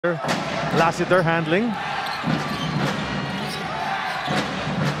Lassiter handling.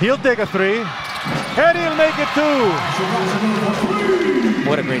 He'll take a three. And he'll make it two.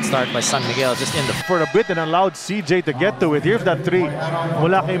 What a great start by San Miguel, just in the for a bit and allowed CJ to get to it. Here's that three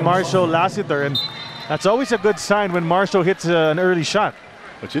mula kay MARCIO Lassiter, and that's always a good sign when MARCIO hits an early shot.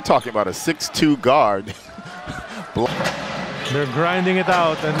 But you're talking about a 6'2" guard. They're grinding it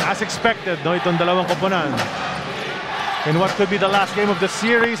out, and as expected, no, itong dalawang koponan in what could be the last game of the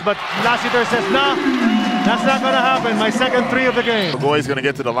series, but Lassiter says, nah, that's not gonna happen. My second three of the game. The boy's gonna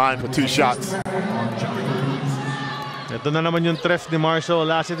get to the line for 2 shots. Ito na naman yung tres ni MARCIO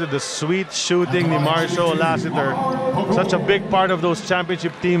Lassiter, the sweet shooting ni MARCIO Lassiter. Such a big part of those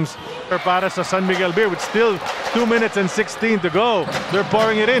championship teams. Para sa San Miguel Beer with still 2 minutes and 16 to go. They're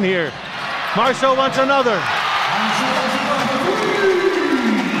pouring it in here. MARCIO wants another.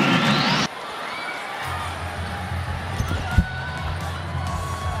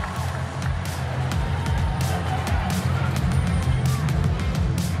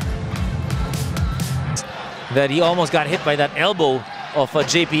 that he almost got hit by that elbow of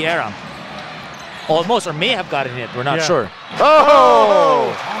JP Aram. Almost, or may have gotten hit. We're not sure.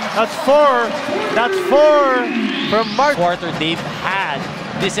 Oh! That's four. That's four from Mark. Quarter they've had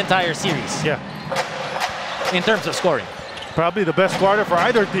this entire series. Yeah. In terms of scoring. Probably the best quarter for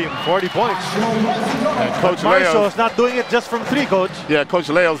either team. 40 points. And Coach MARCIO is not doing it just from three, Coach. Yeah, Coach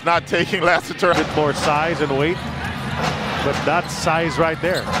Leo's not taking Lassiter. A bit more size and weight, but that's size right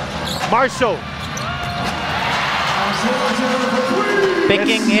there. MARCIO.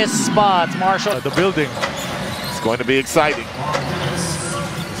 Picking his spots, MARCIO. The building. It's going to be exciting.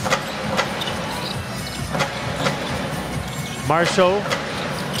 MARCIO.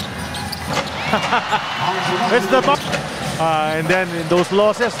 It's the and then in those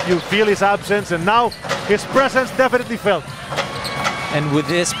losses, you feel his absence, and now his presence definitely felt. And with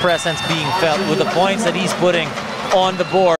his presence being felt, with the points that he's putting on the board.